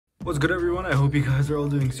What's good, everyone? I hope you guys are all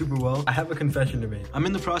doing super well. I have a confession to make. I'm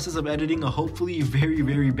in the process of editing a hopefully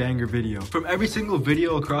very banger video. From every single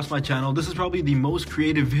video across my channel, this is probably the most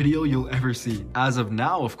creative video you'll ever see. As of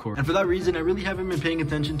now, of course. And for that reason, I really haven't been paying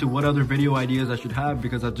attention to what other video ideas I should have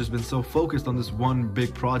because I've just been so focused on this one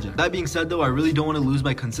big project. That being said though, I really don't want to lose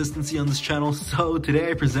my consistency on this channel, so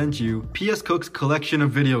today I present you PS Cook's collection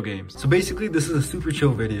of video games. So basically, this is a super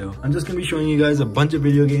chill video. I'm just gonna be showing you guys a bunch of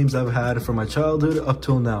video games I've had from my childhood up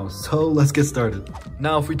till now. So let's get started.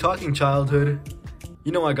 Now, if we're talking childhood,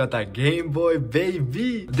 you know I got that Game Boy,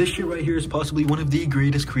 baby. This shit right here is possibly one of the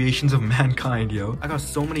greatest creations of mankind, yo. I got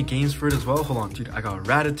so many games for it as well. Hold on, dude. I got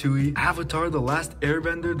Ratatouille, Avatar, The Last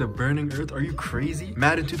Airbender, The Burning Earth. Are you crazy?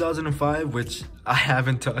 Madden 2005, which I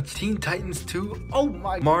haven't touched. Teen Titans 2. Oh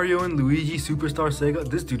my. Mario and Luigi Superstar Saga.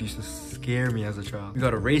 This dude used to scare me as a child. We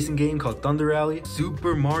got a racing game called Thunder Rally,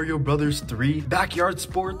 Super Mario Brothers 3, Backyard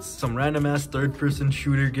Sports, some random ass third-person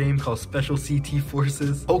shooter game called Special CT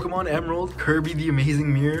Forces, Pokemon Emerald, Kirby the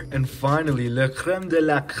Amazing Mirror, and finally, le creme de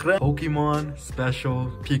la creme, Pokemon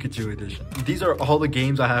Special Pikachu Edition. These are all the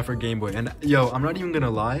games I have for Game Boy, and yo, I'm not even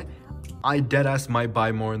gonna lie, I deadass might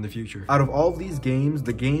buy more in the future. Out of all of these games,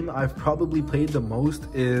 the game I've probably played the most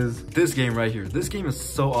is this game right here. This game is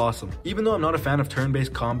so awesome. Even though I'm not a fan of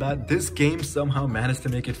turn-based combat, this game somehow managed to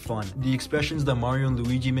make it fun. The expressions that Mario and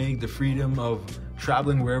Luigi make, the freedom of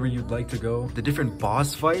traveling wherever you'd like to go, the different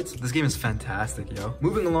boss fights, this game is fantastic, yo.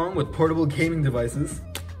 Moving along with portable gaming devices,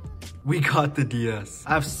 we got the DS.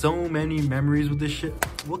 I have so many memories with this shit.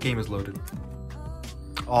 What game is loaded?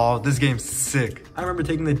 Oh, this game's sick. I remember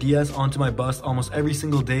taking the DS onto my bus almost every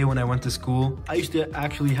single day when I went to school. I used to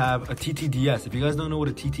actually have a TTDS. If you guys don't know what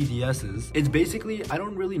a TTDS is, it's basically, I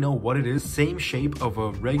don't really know what it is, same shape of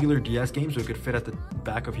a regular DS game, so it could fit at the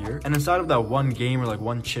back of here. And inside of that one game, or like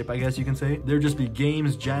one chip, I guess you can say, there'd just be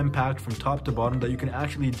games jam-packed from top to bottom that you can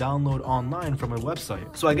actually download online from a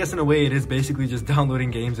website. So I guess in a way, it is basically just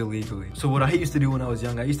downloading games illegally. So what I used to do when I was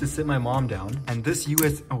young, I used to sit my mom down, and this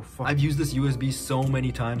I've used this USB so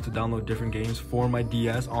many times to download different games for my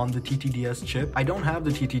DS on the TTDS chip. I don't have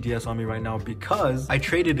the TTDS on me right now because I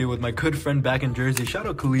traded it with my good friend back in Jersey. Shout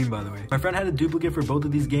out Colleen, by the way. My friend had a duplicate for both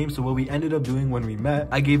of these games, so what we ended up doing when we met,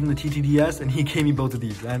 I gave him the TTDS and he gave me both of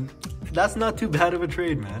these, and that's not too bad of a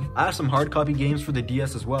trade, man. I have some hard copy games for the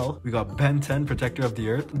DS as well. We got Ben 10 Protector of the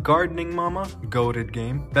Earth, Gardening Mama, goated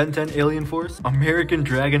game, Ben 10 Alien Force, American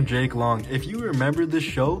Dragon Jake Long. If you remember this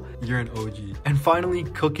show, you're an OG. And finally,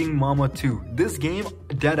 Cooking Mama 2. This game,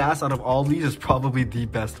 dead ass out of all these, is probably the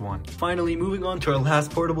best one. Finally, moving on to our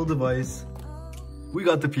last portable device, we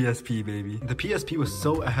got the PSP, baby. The PSP was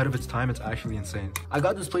so ahead of its time, it's actually insane. I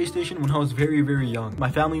got this PlayStation when I was very young. My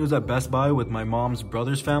family was at Best Buy with my mom's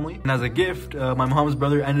brother's family, and as a gift, my mom's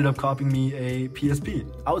brother ended up copying me a PSP.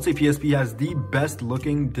 I would say PSP has the best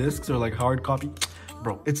looking discs, or like hard copy.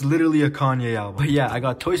 Bro, it's literally a Kanye album. But yeah, I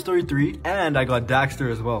got Toy Story 3 and I got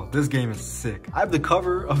Daxter as well. This game is sick. I have the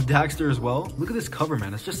cover of Daxter as well. Look at this cover,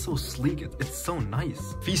 man. It's just so sleek. It's so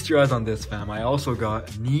nice. Feast your eyes on this, fam. I also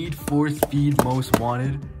got Need for Speed Most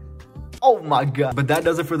Wanted. Oh my god. But that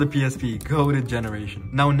does it for the PSP. Goated generation.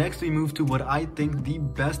 Now next we move to what I think the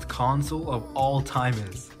best console of all time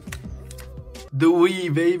is. The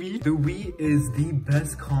Wii, baby. The Wii is the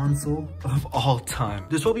best console of all time.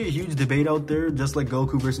 There's probably a huge debate out there, just like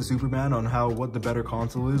Goku versus Superman, on what the better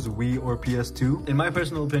console is, Wii or PS2. In my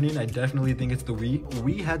personal opinion, I definitely think it's the Wii.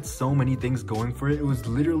 Wii had so many things going for it. It was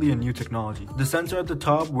literally a new technology. The sensor at the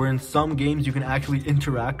top, where in some games you can actually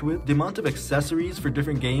interact with. The amount of accessories for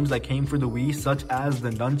different games that came for the Wii, such as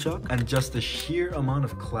the nunchuck, and just the sheer amount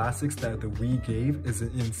of classics that the Wii gave is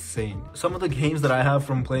insane. Some of the games that I have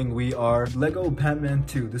from playing Wii are Lego Batman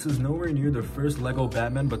 2. This is nowhere near the first Lego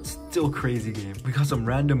Batman, but still crazy game. We got some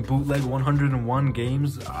random bootleg 101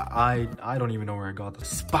 games. I don't even know where I got this.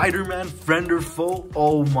 Spider-Man Friend or Foe.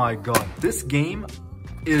 Oh my god. This game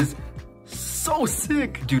is so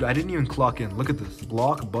sick. Dude, I didn't even clock in. Look at this.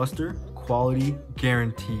 Blockbuster quality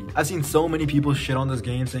guaranteed. I've seen so many people shit on this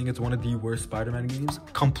game saying it's one of the worst Spider-Man games.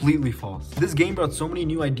 Completely false. This game brought so many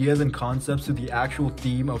new ideas and concepts to the actual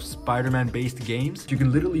theme of Spider-Man based games. You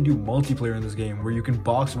can literally do multiplayer in this game where you can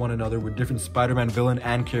box one another with different Spider-Man villain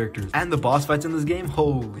and characters. And the boss fights in this game,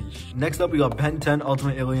 holy sh. Next up, we got Ben 10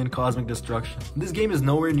 Ultimate Alien Cosmic Destruction. This game is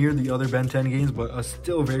nowhere near the other Ben 10 games, but a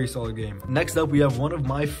still very solid game. Next up, we have one of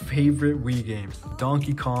my favorite Wii games,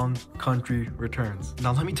 Donkey Kong Country Returns.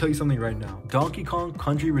 Now let me tell you something right right now. Donkey Kong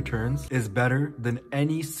Country Returns is better than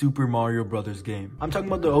any Super Mario Brothers game. I'm talking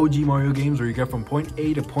about the OG Mario games where you get from point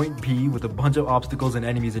A to point B with a bunch of obstacles and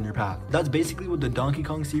enemies in your path. That's basically what the Donkey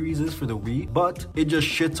Kong series is for the Wii, but it just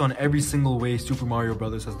shits on every single way Super Mario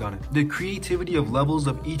Brothers has done it. The creativity of levels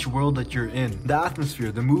of each world that you're in, the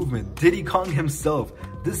atmosphere, the movement, Diddy Kong himself.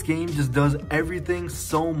 This game just does everything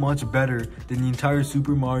so much better than the entire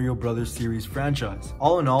Super Mario Brothers series franchise.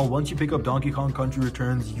 All in all, once you pick up Donkey Kong Country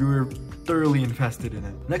Returns, you're thoroughly invested in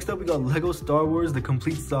it. Next up, we got Lego Star Wars The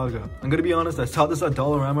Complete Saga. I'm gonna be honest, I saw this at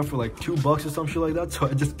Dollarama for like $2 or some shit like that, so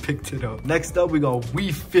I just picked it up. Next up, we got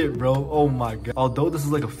Wii Fit, bro. Oh my god. Although this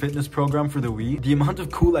is like a fitness program for the Wii, the amount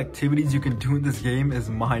of cool activities you can do in this game is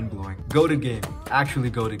mind-blowing. Go-to game.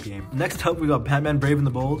 Actually go-to game. Next up, we got Batman Brave and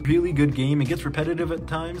the Bold. Really good game. It gets repetitive at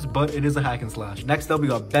times, but it is a hack and slash. Next up, we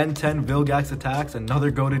got Ben 10 Vilgax Attacks,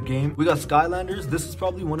 another goated game. We got Skylanders. This is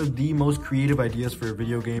probably one of the most creative ideas for a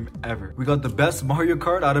video game ever. We got the best Mario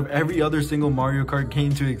Kart out of every other single Mario Kart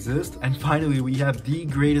game to exist. And finally, we have the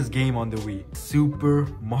greatest game on the Wii, Super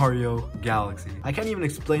Mario Galaxy. I can't even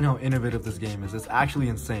explain how innovative this game is. It's actually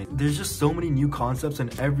insane. There's just so many new concepts in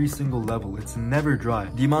every single level. It's never dry.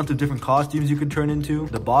 The amount of different costumes you could turn into,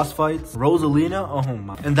 the boss fights, Rosalina, oh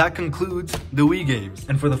my. And that concludes the Wii games.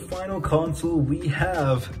 And for the final console, we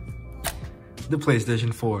have the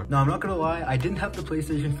PlayStation 4. Now, I'm not gonna lie, I didn't have the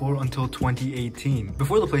PlayStation 4 until 2018.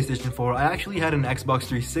 Before the PlayStation 4, I actually had an Xbox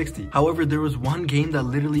 360. However, there was one game that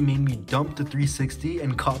literally made me dump the 360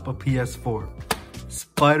 and cop a PS4.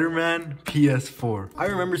 Spider-Man PS4. I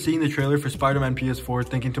remember seeing the trailer for Spider-Man PS4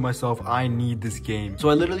 thinking to myself, I need this game. So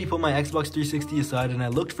I literally put my Xbox 360 aside and I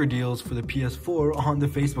looked for deals for the PS4 on the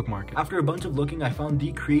Facebook market. After a bunch of looking, I found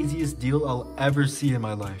the craziest deal I'll ever see in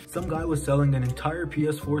my life. Some guy was selling an entire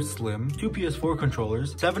PS4 Slim, 2 PS4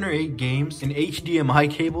 controllers, 7 or 8 games, an HDMI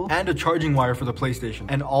cable, and a charging wire for the PlayStation.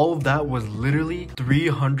 And all of that was literally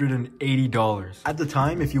 $380. At the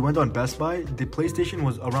time, if you went on Best Buy, the PlayStation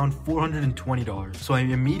was around $420. So I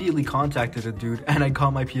immediately contacted a dude and I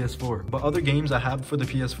got my PS4. But other games I have for the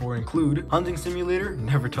PS4 include Hunting Simulator,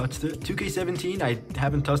 never touched it. 2K17, I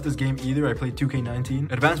haven't touched this game either. I played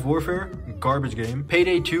 2K19. Advanced Warfare, garbage game.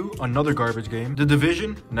 Payday 2, another garbage game. The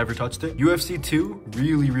Division, never touched it. UFC 2,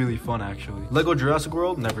 really fun actually. Lego Jurassic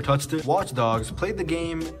World, never touched it. Watch Dogs, played the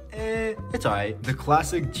game, it's alright. The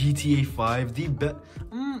classic GTA 5, the best.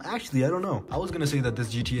 Actually, I don't know. I was gonna say that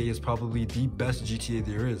this GTA is probably the best GTA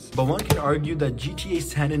there is. But one can argue that GTA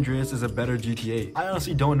San Andreas is a better GTA. I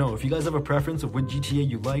honestly don't know. If you guys have a preference of which GTA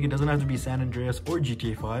you like, it doesn't have to be San Andreas or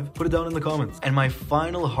GTA 5. Put it down in the comments. And my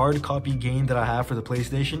final hard copy game that I have for the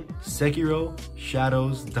PlayStation, Sekiro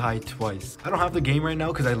Shadows Die Twice. I don't have the game right now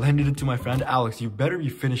because I lended it to my friend Alex. You better be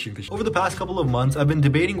finishing this. Over the past couple of months, I've been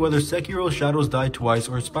debating whether Sekiro Shadows Die Twice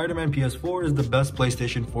or Spider-Man PS4 is the best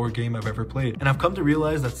PlayStation 4 game I've ever played. And I've come to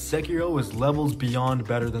realize that Sekiro is levels beyond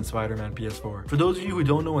better than Spider-Man PS4. For those of you who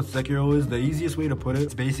don't know what Sekiro is, the easiest way to put it,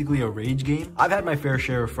 it's basically a rage game. I've had my fair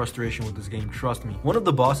share of frustration with this game, trust me. One of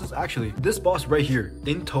the bosses, actually, this boss right here,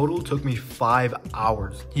 in total took me 5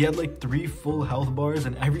 hours. He had like 3 full health bars,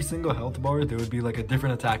 and every single health bar, there would be like a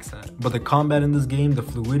different attack set. But the combat in this game, the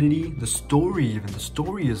fluidity, the story even, the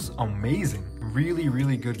story is amazing.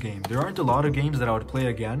 Really good game. There aren't a lot of games that I would play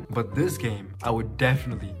again, but this game, I would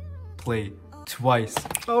definitely play twice.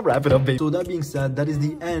 I'll wrap it up, baby. So that being said, that is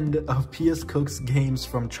the end of PS Cook's games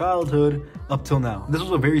from childhood up till now. This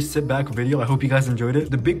was a very sit back video. I hope you guys enjoyed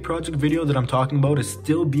it. The big project video that I'm talking about is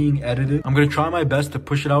still being edited. I'm gonna try my best to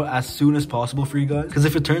push it out as soon as possible for you guys, because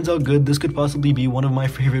if it turns out good, this could possibly be one of my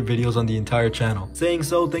favorite videos on the entire channel. Saying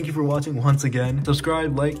so, thank you for watching once again.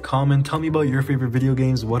 Subscribe, like, comment, tell me about your favorite video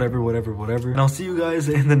games, whatever, and I'll see you guys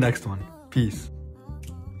in the next one. Peace.